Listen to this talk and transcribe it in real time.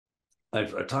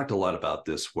I've talked a lot about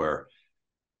this where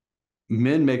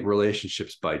men make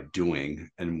relationships by doing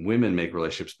and women make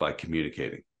relationships by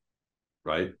communicating,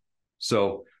 right?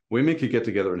 So women could get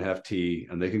together and have tea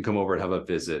and they can come over and have a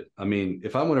visit. I mean,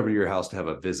 if I went over to your house to have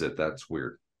a visit, that's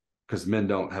weird because men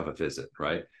don't have a visit,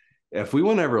 right? If we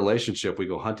want to have a relationship, we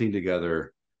go hunting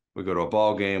together, we go to a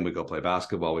ball game, we go play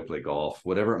basketball, we play golf,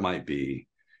 whatever it might be.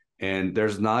 And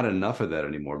there's not enough of that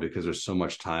anymore because there's so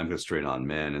much time constraint on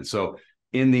men. And so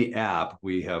in the app,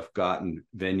 we have gotten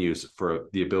venues for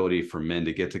the ability for men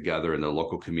to get together in the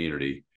local community